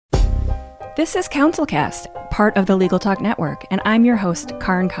This is CounselCast, part of the Legal Talk Network, and I'm your host,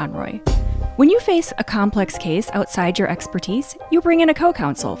 Karin Conroy. When you face a complex case outside your expertise, you bring in a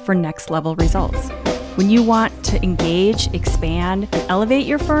co-counsel for next-level results. When you want to engage, expand, and elevate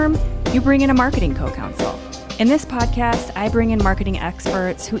your firm, you bring in a marketing co-counsel. In this podcast, I bring in marketing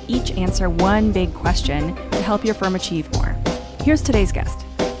experts who each answer one big question to help your firm achieve more. Here's today's guest.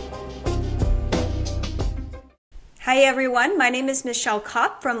 Hi everyone, my name is Michelle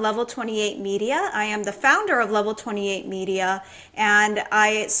Kopp from Level 28 Media. I am the founder of Level 28 Media, and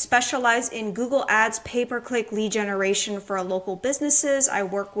I specialize in Google Ads pay-per-click lead generation for local businesses. I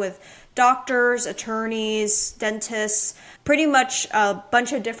work with doctors, attorneys, dentists, pretty much a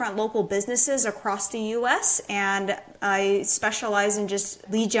bunch of different local businesses across the US, and I specialize in just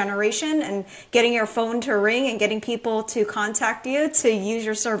lead generation and getting your phone to ring and getting people to contact you to use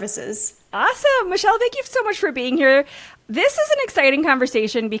your services. Awesome. Michelle, thank you so much for being here. This is an exciting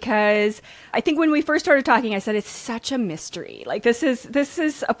conversation because I think when we first started talking, I said it's such a mystery. Like this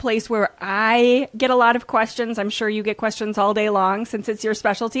is a place where I get a lot of questions. I'm sure you get questions all day long since it's your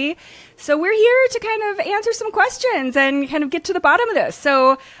specialty. So we're here to kind of answer some questions and kind of get to the bottom of this.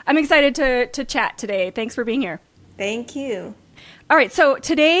 So I'm excited to chat today. Thanks for being here. Thank you. All right. So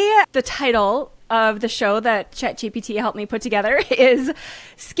today, the title of the show that ChatGPT helped me put together is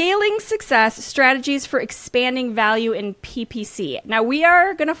Scaling Success, Strategies for Expanding Value in PPC. Now, we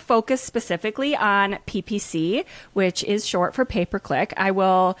are going to focus specifically on PPC, which is short for pay-per-click. I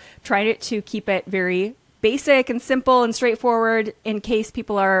will try to keep it very basic and simple and straightforward in case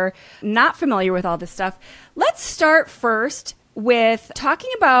people are not familiar with all this stuff. Let's start first with talking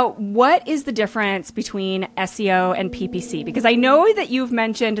about what is the difference between SEO and PPC, because I know that you've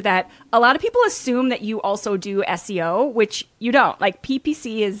mentioned that a lot of people assume that you also do SEO, which you don't. Like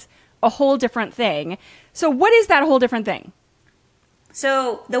PPC is a whole different thing. So what is that whole different thing?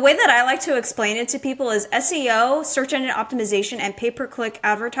 So the way that I like to explain it to people is SEO, search engine optimization, and pay-per-click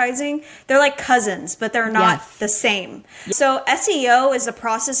advertising. They're like cousins, but they're not the same. So SEO is the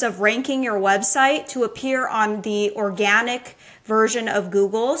process of ranking your website to appear on the organic version of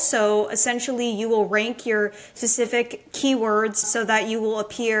Google. So essentially you will rank your specific keywords so that you will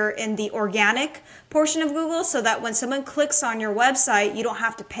appear in the organic portion of Google, so that when someone clicks on your website, you don't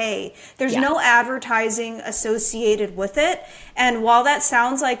have to pay. There's no advertising associated with it. And while that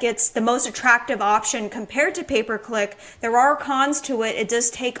sounds like it's the most attractive option compared to pay-per-click, there are cons to it. It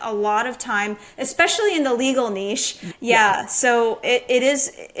does take a lot of time, especially in the legal niche. So it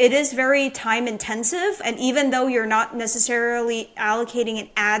is very time intensive. And even though you're not necessarily allocating an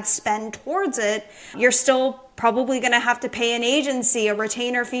ad spend towards it, you're still probably going to have to pay an agency a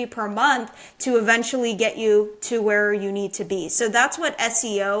retainer fee per month to eventually get you to where you need to be. So that's what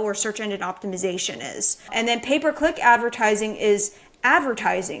SEO or search engine optimization is. And then pay-per-click advertising is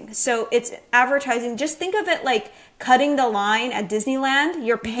advertising. So it's advertising. Just think of it like cutting the line at Disneyland.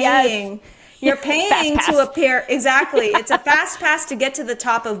 You're paying. You're paying to appear. Exactly. It's a fast pass to get to the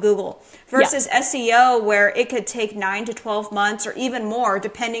top of Google versus SEO, where it could take 9 to 12 months or even more,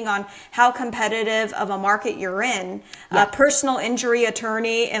 depending on how competitive of a market you're in. A personal injury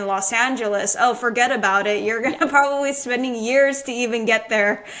attorney in Los Angeles, forget about it. You're going to probably spending years to even get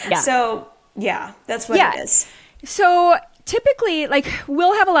there. So that's what it is. So typically,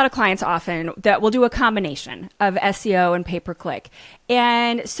 we'll have a lot of clients often that will do a combination of SEO and pay-per-click.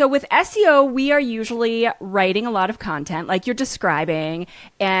 And so with SEO, we are usually writing a lot of content like you're describing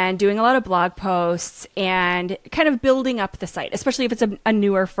and doing a lot of blog posts and kind of building up the site, especially if it's a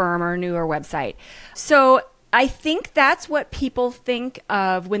newer firm or a newer website. So I think that's what people think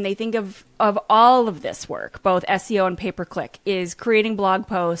of when they think of all of this work, both SEO and pay-per-click, is creating blog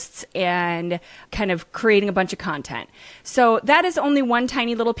posts and kind of creating a bunch of content. So that is only one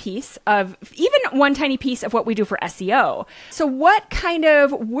tiny little piece of what we do for SEO. So what kind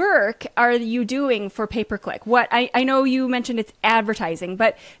of work are you doing for pay-per-click? I know you mentioned it's advertising,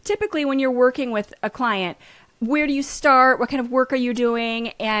 but typically when you're working with a client, where do you start? What kind of work are you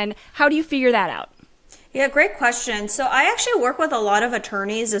doing? And how do you figure that out? Yeah, great question. So I actually work with a lot of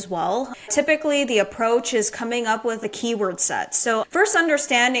attorneys as well. Typically, the approach is coming up with a keyword set. So first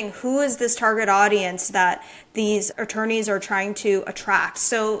understanding who is this target audience that these attorneys are trying to attract.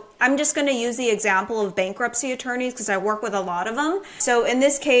 So I'm just going to use the example of bankruptcy attorneys because I work with a lot of them. So in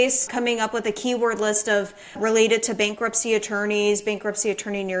this case, coming up with a keyword list of related to bankruptcy attorneys, bankruptcy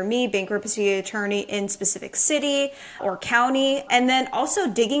attorney near me, bankruptcy attorney in specific city or county, and then also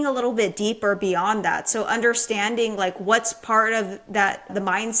digging a little bit deeper beyond that. So understanding what's part of that, the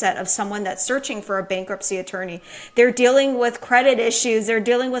mindset of someone that's searching for a bankruptcy attorney. They're dealing with credit issues. They're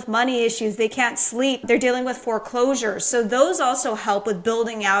dealing with money issues. They can't sleep. They're dealing with foreclosures. So those also help with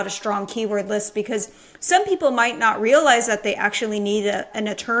building out a strong keyword list, because some people might not realize that they actually need an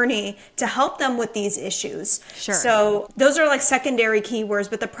attorney to help them with these issues. Sure. So those are like secondary keywords,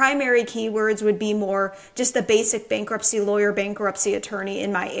 but the primary keywords would be more just the basic bankruptcy lawyer, bankruptcy attorney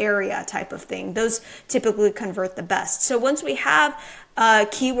in my area type of thing. Those typically convert the best. So once we have a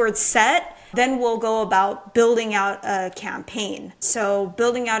keyword set, then we'll go about building out a campaign. So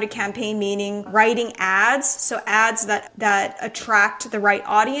building out a campaign meaning writing ads. So ads that attract the right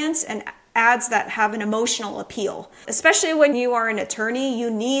audience, and ads that have an emotional appeal. Especially when you are an attorney, you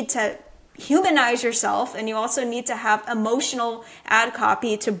need to humanize yourself, and you also need to have emotional ad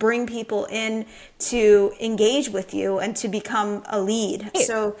copy to bring people in to engage with you and to become a lead.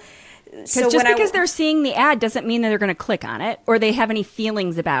 So just because they're seeing the ad doesn't mean that they're going to click on it, or they have any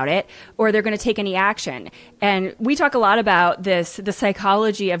feelings about it, or they're going to take any action. And we talk a lot about this, the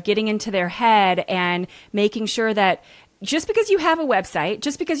psychology of getting into their head and making sure that just because you have a website,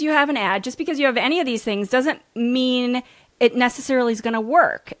 just because you have an ad, just because you have any of these things doesn't mean it necessarily is going to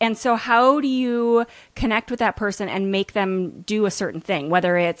work. And so how do you connect with that person and make them do a certain thing,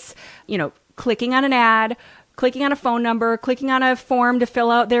 whether it's, clicking on an ad, clicking on a phone number, clicking on a form to fill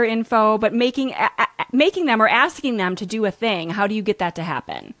out their info, but making them or asking them to do a thing. How do you get that to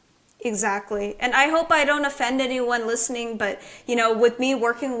happen? Exactly. And I hope I don't offend anyone listening, but with me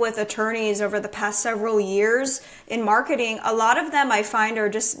working with attorneys over the past several years in marketing, a lot of them I find are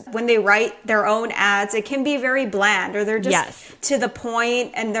just, when they write their own ads, it can be very bland, or they're just to the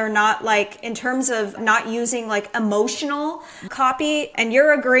point, and they're not like, in terms of not using like emotional copy. And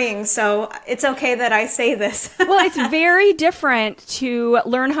you're agreeing, so it's okay that I say this. Well, it's very different to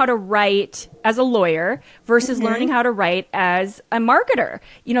learn how to write as a lawyer versus learning how to write as a marketer.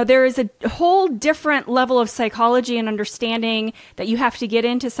 There is a whole different level of psychology and understanding that you have to get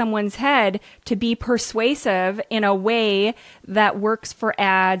into someone's head to be persuasive in a way that works for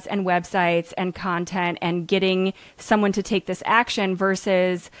ads and websites and content and getting someone to take this action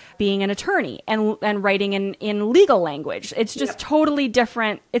versus being an attorney and writing in legal language. It's just totally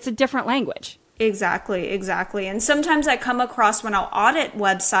different. It's a different language. Exactly. And sometimes I come across, when I'll audit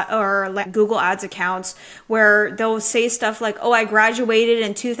website or like Google Ads accounts, where they'll say stuff like, "Oh, I graduated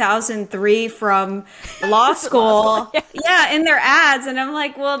in 2003 from law school." Yeah, in their ads. And I'm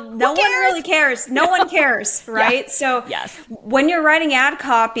like, well, no one really cares. No one cares, right? So when you're writing ad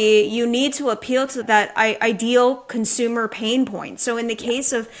copy, you need to appeal to that ideal consumer pain point. So in the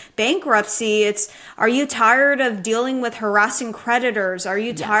case of bankruptcy, it's, are you tired of dealing with harassing creditors? Are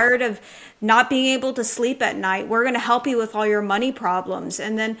you tired of not being able to sleep at night? We're going to help you with all your money problems.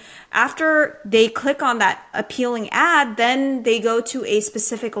 And then after they click on that appealing ad, then they go to a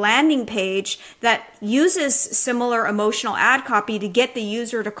specific landing page that uses similar emotional ad copy to get the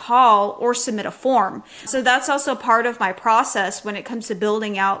user to call or submit a form. So that's also part of my process when it comes to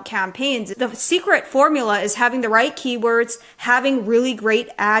building out campaigns. The secret formula is having the right keywords, having really great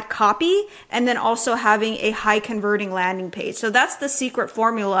ad copy, and then also having a high converting landing page. So that's the secret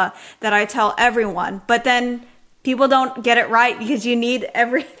formula that I tell everyone. But then people don't get it right because you need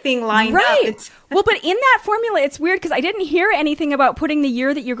everything lined up. Well, but in that formula, it's weird because I didn't hear anything about putting the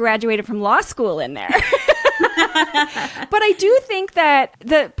year that you graduated from law school in there. But I do think that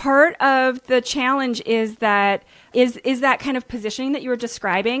the part of the challenge is that kind of positioning that you were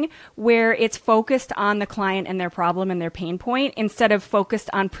describing, where it's focused on the client and their problem and their pain point instead of focused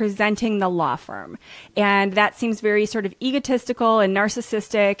on presenting the law firm. And that seems very sort of egotistical and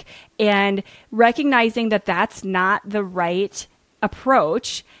narcissistic, and recognizing that that's not the right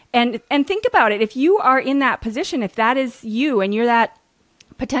approach. And think about it. If you are in that position, if that is you and you're that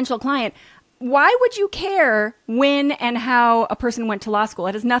potential client, why would you care when and how a person went to law school?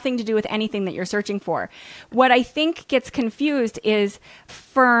 It has nothing to do with anything that you're searching for. What I think gets confused is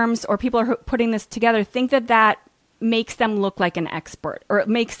firms or people are putting this together think that makes them look like an expert, or it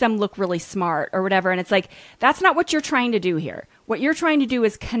makes them look really smart or whatever. And it's like, that's not what you're trying to do here. What you're trying to do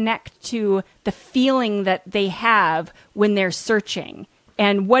is connect to the feeling that they have when they're searching.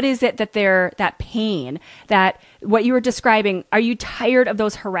 And what is it that that pain, that what you were describing, are you tired of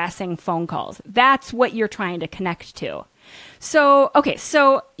those harassing phone calls? That's what you're trying to connect to. So, okay,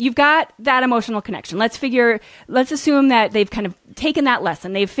 so you've got that emotional connection. Let's assume that they've kind of taken that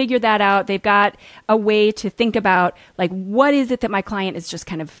lesson. They've figured that out. They've got a way to think about, like, what is it that my client is just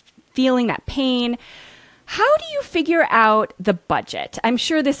kind of feeling, that pain? How do you figure out the budget? I'm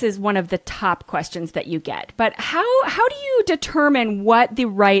sure this is one of the top questions that you get, but how do you determine what the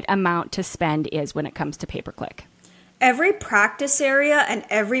right amount to spend is when it comes to pay-per-click? Every practice area and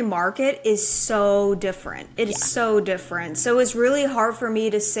every market is so different. It is so different. So it's really hard for me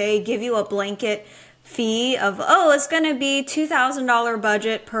to give you a blanket fee of, oh, it's going to be $2,000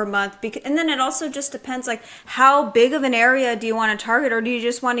 budget per month. And then it also just depends, like, how big of an area do you want to target, or do you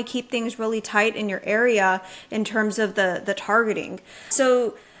just want to keep things really tight in your area in terms of the targeting?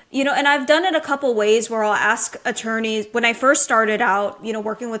 So, and I've done it a couple ways where I'll ask attorneys, when I first started out,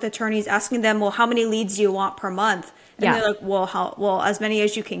 working with attorneys, asking them, well, how many leads do you want per month? And they're like, well, as many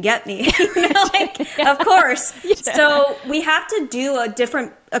as you can get me. Of course. Yeah. So we have to do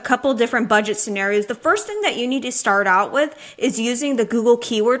a couple different budget scenarios. The first thing that you need to start out with is using the Google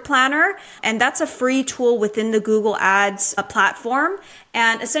Keyword Planner. And that's a free tool within the Google Ads platform.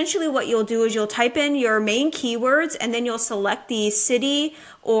 And essentially what you'll do is you'll type in your main keywords, and then you'll select the city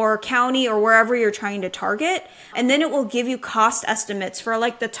or county or wherever you're trying to target. And then it will give you cost estimates for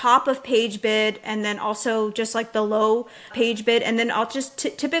like the top of page bid, and then also just like the low page bid. And then I'll just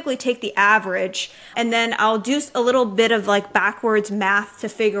typically take the average, and then I'll do a little bit of like backwards math to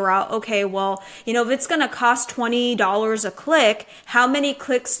figure out, okay, well, if it's going to cost $20 a click, how many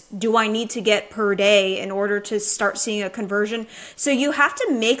clicks do I need to get per day in order to start seeing a conversion? So you have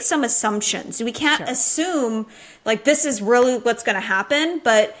to make some assumptions. We can't assume like this is really what's going to happen,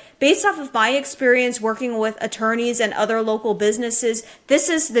 but based off of my experience working with attorneys and other local businesses, this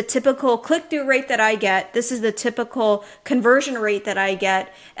is the typical click-through rate that I get. This is the typical conversion rate that I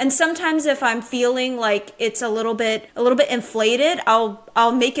get. And sometimes if I'm feeling like it's a little bit inflated,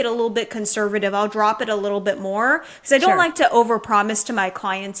 I'll make it a little bit conservative. I'll drop it a little bit more because I don't like to overpromise to my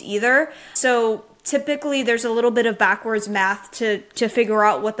clients either. So typically there's a little bit of backwards math to figure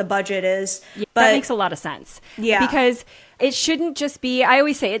out what the budget is. Yeah, but that makes a lot of sense. Yeah. Because it shouldn't just be, I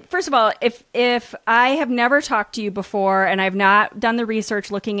always say it, first of all, if I have never talked to you before and I've not done the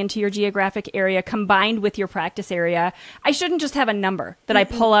research looking into your geographic area combined with your practice area, I shouldn't just have a number that I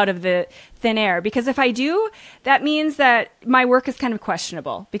pull out of the thin air. Because if I do, that means that my work is kind of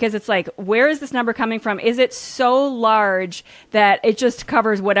questionable, because it's like, where is this number coming from? Is it so large that it just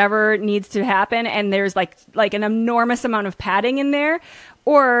covers whatever needs to happen and there's like an enormous amount of padding in there?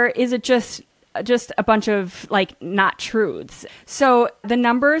 Or is it just a bunch of like not truths? So the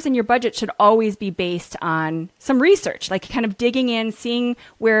numbers in your budget should always be based on some research, like kind of digging in, seeing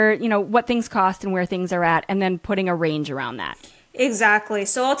where, what things cost and where things are at, and then putting a range around that. Exactly.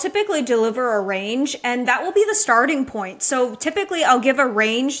 So I'll typically deliver a range, and that will be the starting point. So typically I'll give a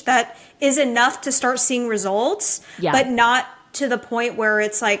range that is enough to start seeing results, but not to the point where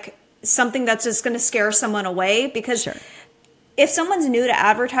it's like something that's just going to scare someone away. Because if someone's new to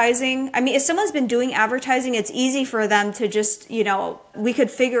advertising, if someone's been doing advertising, it's easy for them to just, we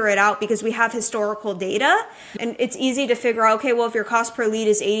could figure it out because we have historical data, and it's easy to figure out, okay, well, if your cost per lead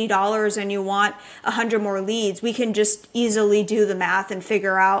is $80 and you want 100 more leads, we can just easily do the math and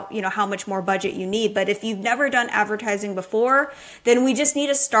figure out, how much more budget you need. But if you've never done advertising before, then we just need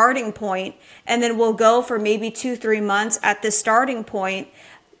a starting point, and then we'll go for maybe 2-3 months at this starting point.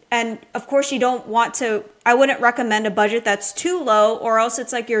 And of course, I wouldn't recommend a budget that's too low, or else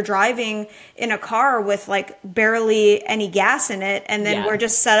it's like you're driving in a car with like barely any gas in it, and then we're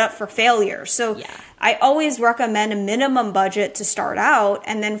just set up for failure. So I always recommend a minimum budget to start out,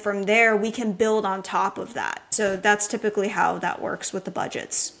 and then from there we can build on top of that. So that's typically how that works with the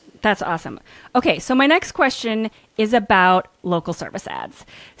budgets. That's awesome. Okay, so my next question is about local service ads.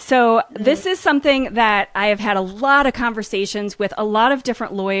 So this is something that I have had a lot of conversations with a lot of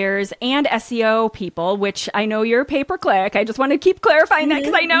different lawyers and SEO people, which I know you're pay-per-click. I just want to keep clarifying that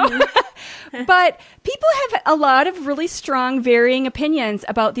because I know. But people have a lot of really strong varying opinions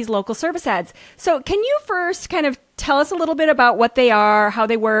about these local service ads. So can you first kind of tell us a little bit about what they are, how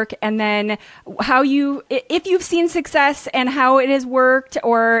they work, and then if you've seen success and how it has worked,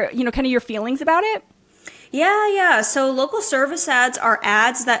 or, kind of your feelings about it? Yeah. So local service ads are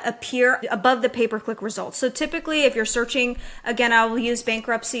ads that appear above the pay-per-click results. So typically if you're searching, again, I will use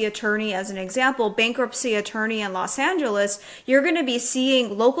bankruptcy attorney as an example, bankruptcy attorney in Los Angeles, you're going to be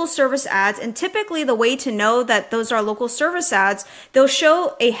seeing local service ads. And typically the way to know that those are local service ads, they'll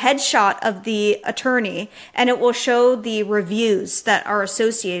show a headshot of the attorney, and it will show the reviews that are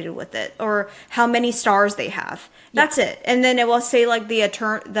associated with it, or how many stars they have. That's it. And then it will say like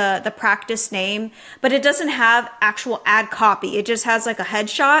the practice name, but it doesn't have actual ad copy. It just has like a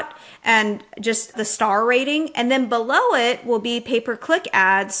headshot and just the star rating. And then below it will be pay-per-click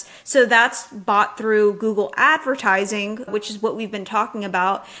ads. So that's bought through Google advertising, which is what we've been talking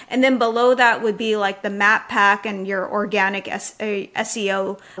about. And then below that would be like the map pack and your organic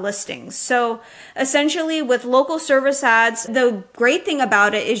SEO listings. So essentially with local service ads, the great thing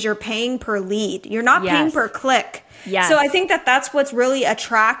about it is you're paying per lead. You're not paying per click. Yes. So I think that that's what's really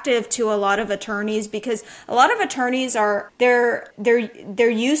attractive to a lot of attorneys, because a lot of attorneys they're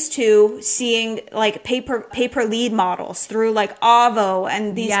used to seeing like paper lead models through like Avo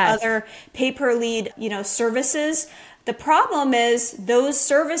and these other paper lead, services. The problem is those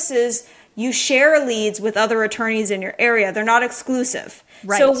services, you share leads with other attorneys in your area. They're not exclusive.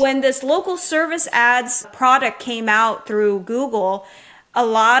 Right. So when this local service ads product came out through Google, a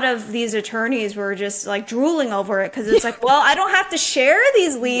lot of these attorneys were just like drooling over it because it's like, well, I don't have to share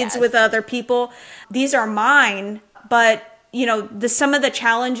these leads with other people. These are mine. But, some of the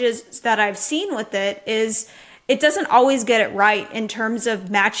challenges that I've seen with it is it doesn't always get it right in terms of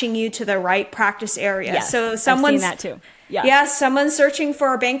matching you to the right practice area. Yes, so I've seen that too. Yeah, someone's searching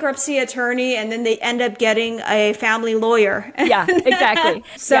for a bankruptcy attorney and then they end up getting a family lawyer. Yeah, exactly.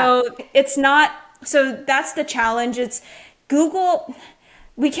 It's not, so that's the challenge. It's Google,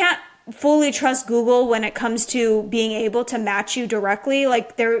 we can't fully trust Google when it comes to being able to match you directly.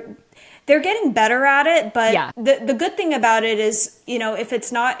 Like they're getting better at it, but the good thing about it is, if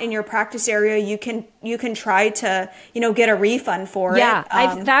it's not in your practice area, you can try to, get a refund for it. Yeah,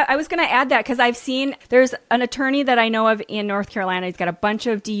 I was going to add that because I've seen there's an attorney that I know of in North Carolina. He's got a bunch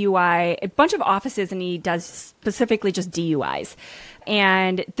of DUI, a bunch of offices, and he does specifically just DUIs.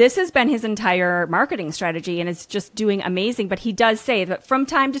 And this has been his entire marketing strategy, and it's just doing amazing. But he does say that from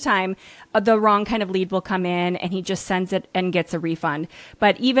time to time, the wrong kind of lead will come in, and he just sends it and gets a refund.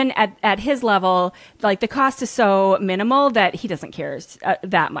 But even at his level, like the cost is so minimal that he doesn't care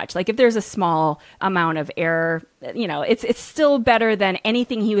that much. Like if there's a small amount of error, it's still better than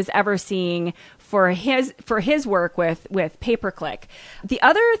anything he was ever seeing for his work with pay-per-click. The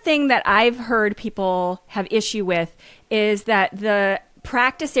other thing that I've heard people have issue with is that the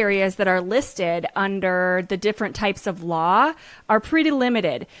practice areas that are listed under the different types of law are pretty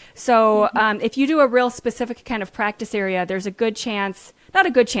limited. So if you do a real specific kind of practice area, there's a good chance, not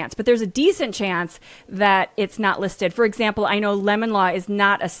a good chance, but there's a decent chance that it's not listed. For example, I know lemon law is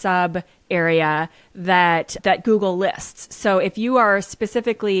not a sub area that Google lists. So if you are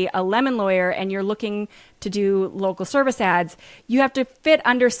specifically a lemon lawyer and you're looking to do local service ads, you have to fit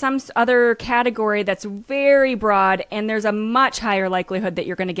under some other category that's very broad, and there's a much higher likelihood that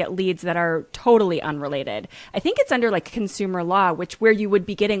you're going to get leads that are totally unrelated. I think it's under like consumer law, where you would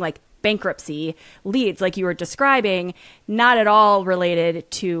be getting like bankruptcy leads like you were describing, not at all related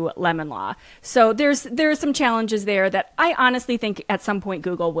to lemon law. So there's some challenges there that I honestly think at some point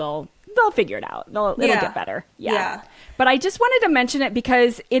they'll figure it out. It'll get better. Yeah. But I just wanted to mention it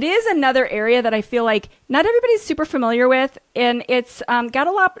because it is another area that I feel like not everybody's super familiar with, and it's got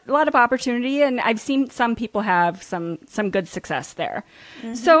a lot of opportunity, and I've seen some people have some good success there.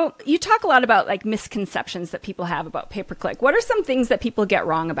 Mm-hmm. So you talk a lot about like misconceptions that people have about pay-per-click. What are some things that people get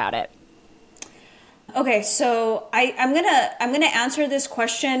wrong about it? Okay, so I'm gonna answer this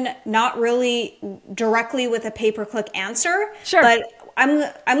question not really directly with a pay-per-click answer, sure, but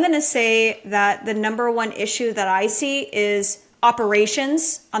I'm going to say that the number one issue that I see is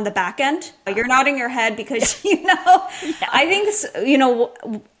operations on the back end. You're nodding your head because, I think,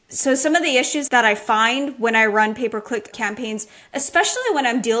 so some of the issues that I find when I run pay-per-click campaigns, especially when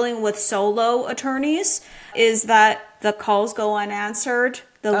I'm dealing with solo attorneys, is that the calls go unanswered.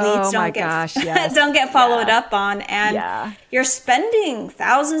 The leads don't get followed up on, and you're spending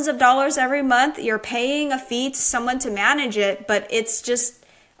thousands of dollars every month. You're paying a fee to someone to manage it, but it's just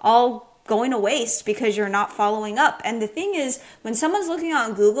all going to waste because you're not following up. And the thing is, when someone's looking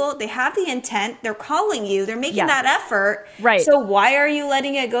on Google, they have the intent, they're calling you, they're making that effort. Right. So why are you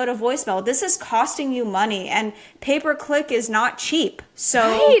letting it go to voicemail? This is costing you money, and pay-per-click is not cheap.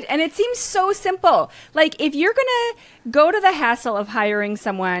 Right. And it seems so simple. Like if you're going to go to the hassle of hiring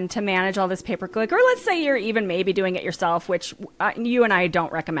someone to manage all this pay-per-click, or let's say you're even maybe doing it yourself, which you and I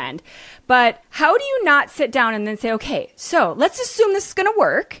don't recommend. But how do you not sit down and then say, okay, so let's assume this is going to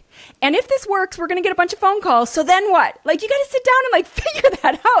work. And if this works, we're going to get a bunch of phone calls. So then what? Like, you got to sit down and like figure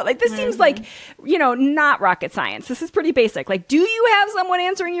that out. Like, this seems like, not rocket science. This is pretty basic. Like, do you have someone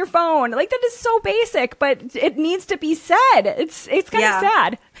answering your phone? Like, that is so basic, but it needs to be said. It's kind of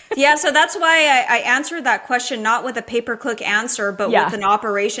sad. Yeah, so that's why I answered that question not with a pay-per-click answer, but with an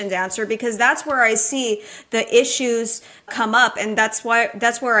operations answer, because that's where I see the issues come up, and that's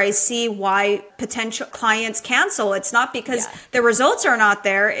where I see why potential clients cancel. It's not because the results are not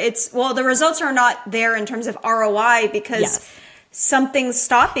there. The results are not there in terms of ROI because something's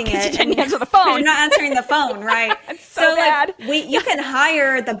stopping it. You didn't answer the phone. You're not answering the phone, right? It's so bad. You can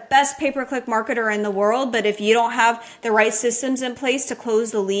hire the best pay-per-click marketer in the world, but if you don't have the right systems in place to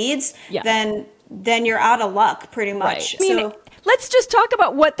close the leads, then you're out of luck pretty much. Right. Let's just talk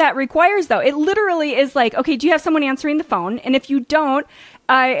about what that requires, though. It literally is like, okay, do you have someone answering the phone? And if you don't,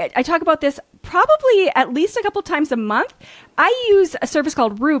 I talk about this probably at least a couple times a month. I use a service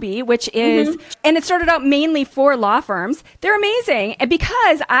called Ruby, which is, and it started out mainly for law firms. They're amazing. And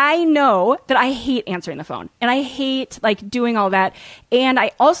because I know that I hate answering the phone and I hate like doing all that. And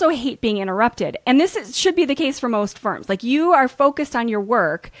I also hate being interrupted. And should be the case for most firms. Like you are focused on your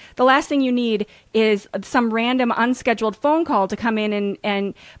work. The last thing you need is some random unscheduled phone call to come in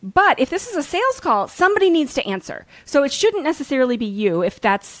but if this is a sales call, somebody needs to answer. So it shouldn't necessarily be you if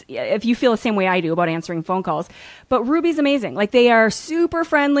you feel the same way I do about answering phone calls. But Ruby's amazing. Like they are super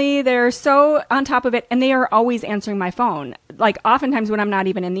friendly. They're so on top of it. And they are always answering my phone. Like oftentimes when I'm not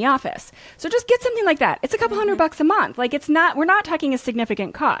even in the office. So just get something like that. It's a couple $100 a month. Like we're not talking a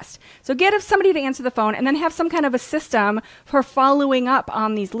significant cost. So get somebody to answer the phone and then have some kind of a system for following up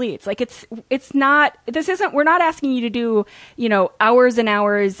on these leads. Like we're not asking you to do, hours and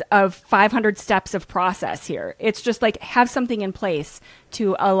hours of 500 steps of process here. It's just like have something in place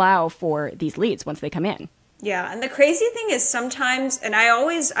to allow for these leads once they come in. Yeah. And the crazy thing is sometimes, and I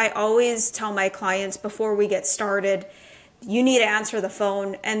always tell my clients before we get started, you need to answer the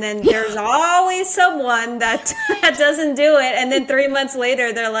phone. And then there's always someone that doesn't do it. And then 3 months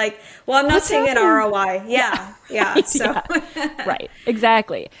later, they're like, well, I'm not seeing an ROI. Yeah. So. Right.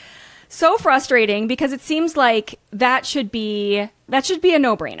 Exactly. So frustrating because it seems like that should be a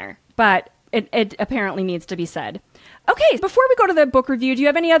no-brainer, but it apparently needs to be said. Okay, before we go to the book review, do you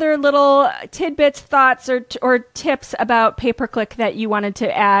have any other little tidbits, thoughts, or tips about pay-per-click that you wanted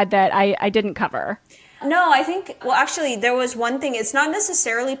to add that I didn't cover? No, I think, well, actually, there was one thing. It's not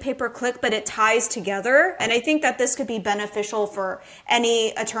necessarily pay-per-click, but it ties together. And I think that this could be beneficial for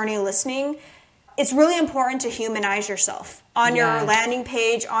any attorney listening. It's really important to humanize yourself on your landing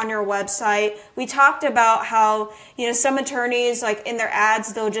page, on your website. We talked about how, some attorneys, like in their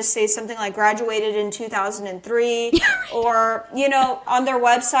ads, they'll just say something like graduated in 2003 or, on their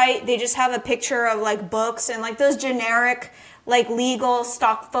website, they just have a picture of like books and like those generic like legal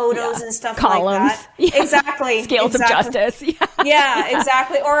stock photos and stuff columns. Like that. Yeah. Exactly. Scales of justice. Yeah,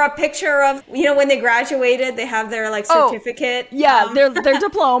 exactly. Or a picture of, when they graduated, they have their like certificate. Their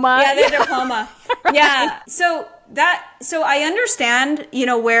diploma. Yeah, their diploma. Right. Yeah. So I understand,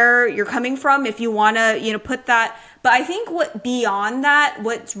 where you're coming from if you want to, put that. But I think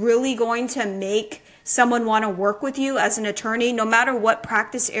what's really going to make someone want to work with you as an attorney, no matter what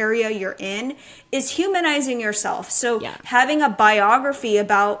practice area you're in, is humanizing yourself. So having a biography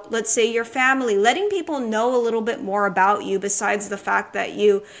about, let's say, your family, letting people know a little bit more about you besides the fact that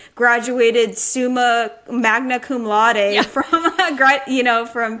you graduated summa magna cum laude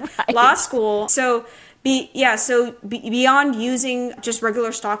from law school. So beyond using just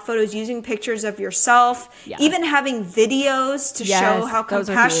regular stock photos, using pictures of yourself, even having videos to show how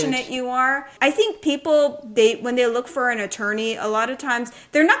compassionate you are. I think people, when they look for an attorney, a lot of times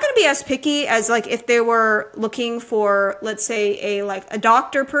they're not going to be as picky as like if they were looking for, let's say, a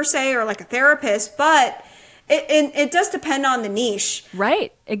doctor per se or like a therapist, but it does depend on the niche.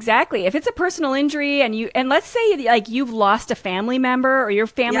 Right. Exactly. If it's a personal injury and let's say like you've lost a family member or your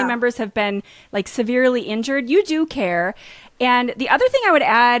family members have been like severely injured, you do care. And the other thing I would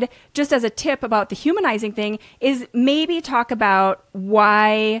add, just as a tip about the humanizing thing, is maybe talk about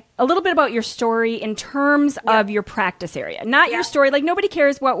a little bit about your story in terms of your practice area, not your story. Like nobody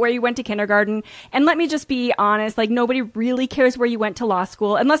cares where you went to kindergarten. And let me just be honest, like nobody really cares where you went to law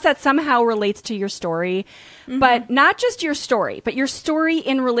school, unless that somehow relates to your story. Mm-hmm. But not just your story, but your story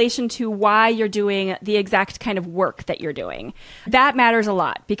in relation to why you're doing the exact kind of work that you're doing. That matters a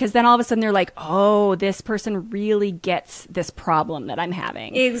lot because then all of a sudden they're like, oh, this person really gets this problem that I'm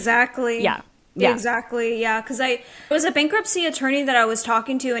having. Exactly. Yeah. Exactly. Yeah. Because it was a bankruptcy attorney that I was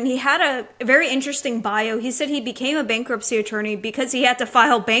talking to, and he had a very interesting bio. He said he became a bankruptcy attorney because he had to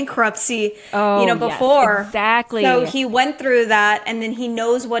file bankruptcy, before. Yes, exactly. So he went through that, and then he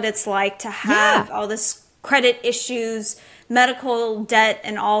knows what it's like to have all this credit issues, medical debt,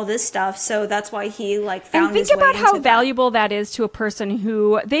 and all this stuff. So that's why he found his way into that. And think about how valuable that is to a person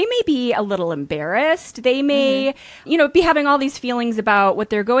who they may be a little embarrassed. They may, be having all these feelings about what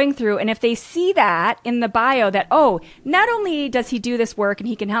they're going through. And if they see that in the bio that, oh, not only does he do this work and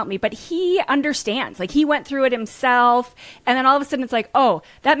he can help me, but he understands, like he went through it himself. And then all of a sudden it's like, oh,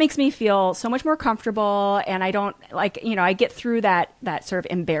 that makes me feel so much more comfortable. And I don't I get through that sort of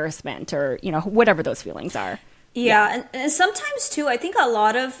embarrassment or, whatever those feelings are. Yeah, and sometimes too, I think a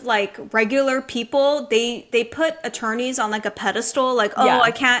lot of regular people, they put attorneys on a pedestal,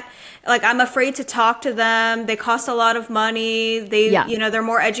 I can't, I'm afraid to talk to them. They cost a lot of money. They're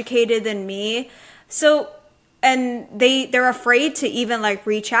more educated than me. So and they're afraid to even like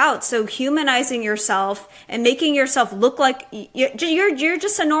reach out. So humanizing yourself and making yourself look like you're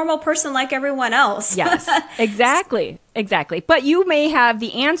just a normal person like everyone else. Yes, exactly. But you may have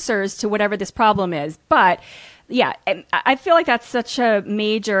the answers to whatever this problem is. But yeah, and I feel like that's such a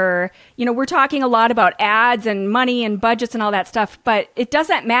major, we're talking a lot about ads and money and budgets and all that stuff, but it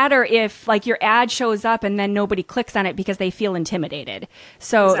doesn't matter if like your ad shows up and then nobody clicks on it because they feel intimidated.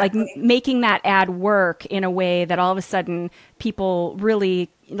 So Exactly. like making that ad work in a way that all of a sudden people really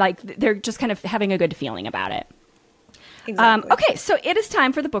like, they're just kind of having a good feeling about it. Exactly. Okay, so it is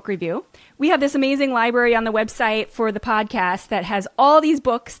time for the book review. We have this amazing library on the website for the podcast that has all these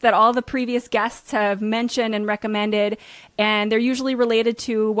books that all the previous guests have mentioned and recommended, and they're usually related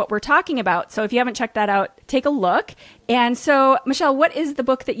to what we're talking about. So if you haven't checked that out, take a look. And so, Michelle, what is the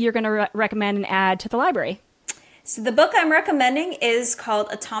book that you're going to recommend and add to the library? So the book I'm recommending is called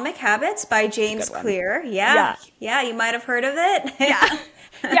Atomic Habits by James Clear. Yeah, you might have heard of it. Yeah.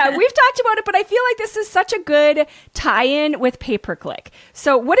 Yeah, we've talked about it, but I feel like this is such a good tie-in with pay-per-click.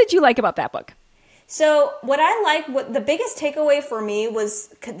 So what did you like about that book? So what the biggest takeaway for me was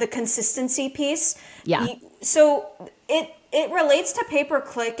the consistency piece. Yeah. So it relates to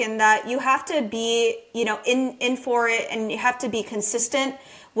pay-per-click in that you have to be, in for it, and you have to be consistent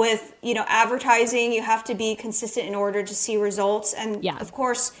with, advertising. You have to be consistent in order to see results. And of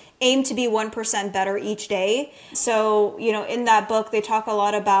course, aim to be 1% better each day. So, in that book, they talk a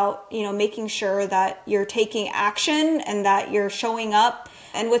lot about, making sure that you're taking action and that you're showing up.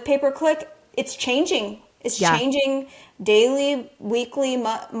 And with pay-per-click, it's changing. It's changing daily, weekly,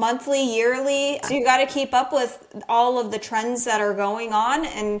 monthly, yearly. So you got to keep up with all of the trends that are going on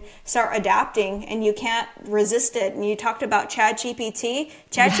and start adapting, and you can't resist it. And you talked about ChatGPT.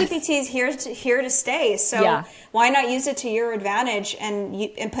 ChatGPT is here to stay. So why not use it to your advantage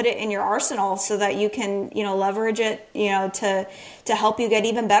and put it in your arsenal so that you can, leverage it, to help you get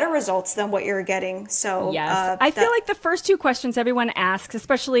even better results than what you're getting. So I feel like the first two questions everyone asks,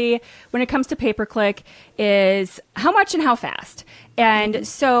 especially when it comes to pay-per-click, is how much and how fast. And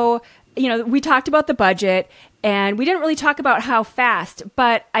so, we talked about the budget and we didn't really talk about how fast,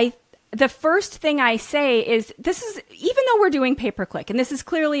 but the first thing I say is this is, even though we're doing pay-per-click and this is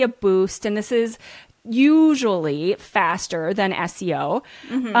clearly a boost and this is usually faster than SEO,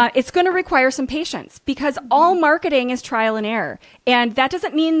 it's going to require some patience because all marketing is trial and error. And that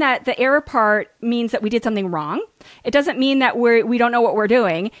doesn't mean that the error part means that we did something wrong. It doesn't mean that we don't know what we're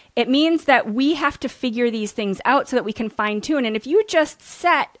doing. It means that we have to figure these things out so that we can fine tune. And if you just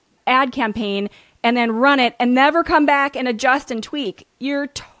set ad campaign and then run it and never come back and adjust and tweak,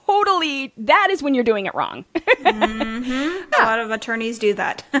 that is when you're doing it wrong. A lot of attorneys do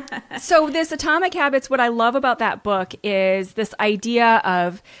that. So this Atomic Habits, what I love about that book is this idea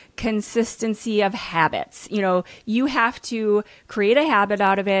of consistency of habits. You have to create a habit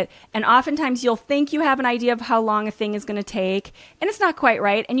out of it. And oftentimes you'll think you have an idea of how long a thing is going to take, and it's not quite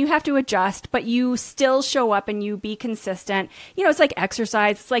right. And you have to adjust, but you still show up and you be consistent. It's like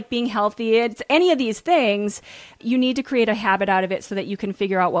exercise. It's like being healthy. It's any of these things. You need to create a habit out of it so that you can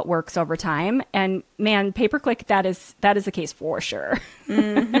figure out what works over time. And man, pay-per-click, that is the case for sure.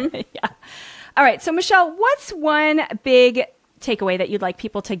 Yeah. All right. So Michelle, what's one big takeaway that you'd like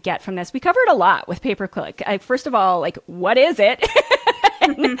people to get from this? We covered a lot with pay-per-click. First of all, what is it?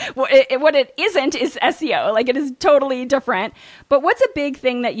 What it isn't is SEO. It is totally different. But what's a big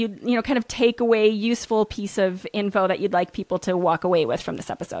thing that you kind of take away, useful piece of info that you'd like people to walk away with from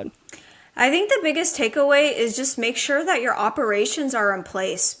this episode? I think the biggest takeaway is just make sure that your operations are in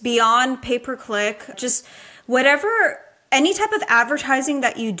place beyond pay-per-click. Just any type of advertising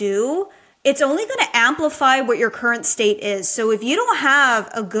that you do, it's only going to amplify what your current state is. So if you don't have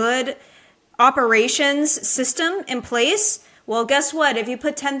a good operations system in place, well, guess what? If you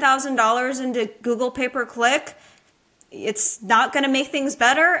put $10,000 into Google pay-per-click, it's not going to make things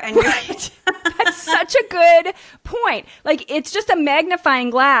better. And right. That's such a good point. It's just a magnifying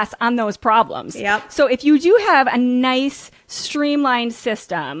glass on those problems. Yep. So if you do have a nice streamlined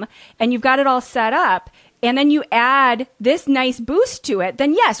system and you've got it all set up, and then you add this nice boost to it,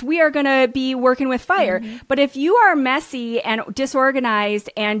 then yes, we are going to be working with fire. But if you are messy and disorganized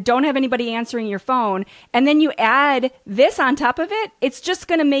and don't have anybody answering your phone, and then you add this on top of it, it's just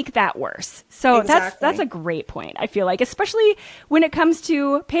going to make that worse. So that's a great point, I feel like, especially when it comes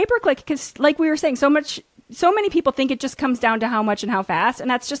to pay-per-click, because like we were saying, so many people think it just comes down to how much and how fast, and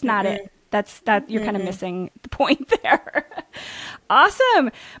that's just not it. You're kind of missing the point there.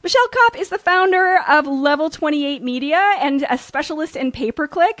 Awesome. Michelle Kopp is the founder of Level 28 Media and a specialist in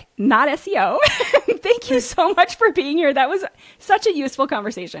pay-per-click, not SEO. Thank you so much for being here. That was such a useful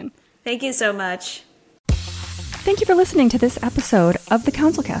conversation. Thank you so much. Thank you for listening to this episode of the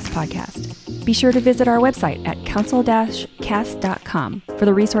CouncilCast podcast. Be sure to visit our website at council-cast.com for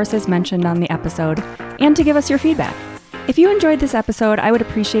the resources mentioned on the episode and to give us your feedback. If you enjoyed this episode, I would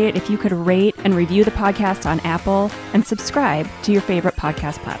appreciate if you could rate and review the podcast on Apple and subscribe to your favorite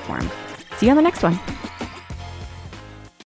podcast platform. See you on the next one.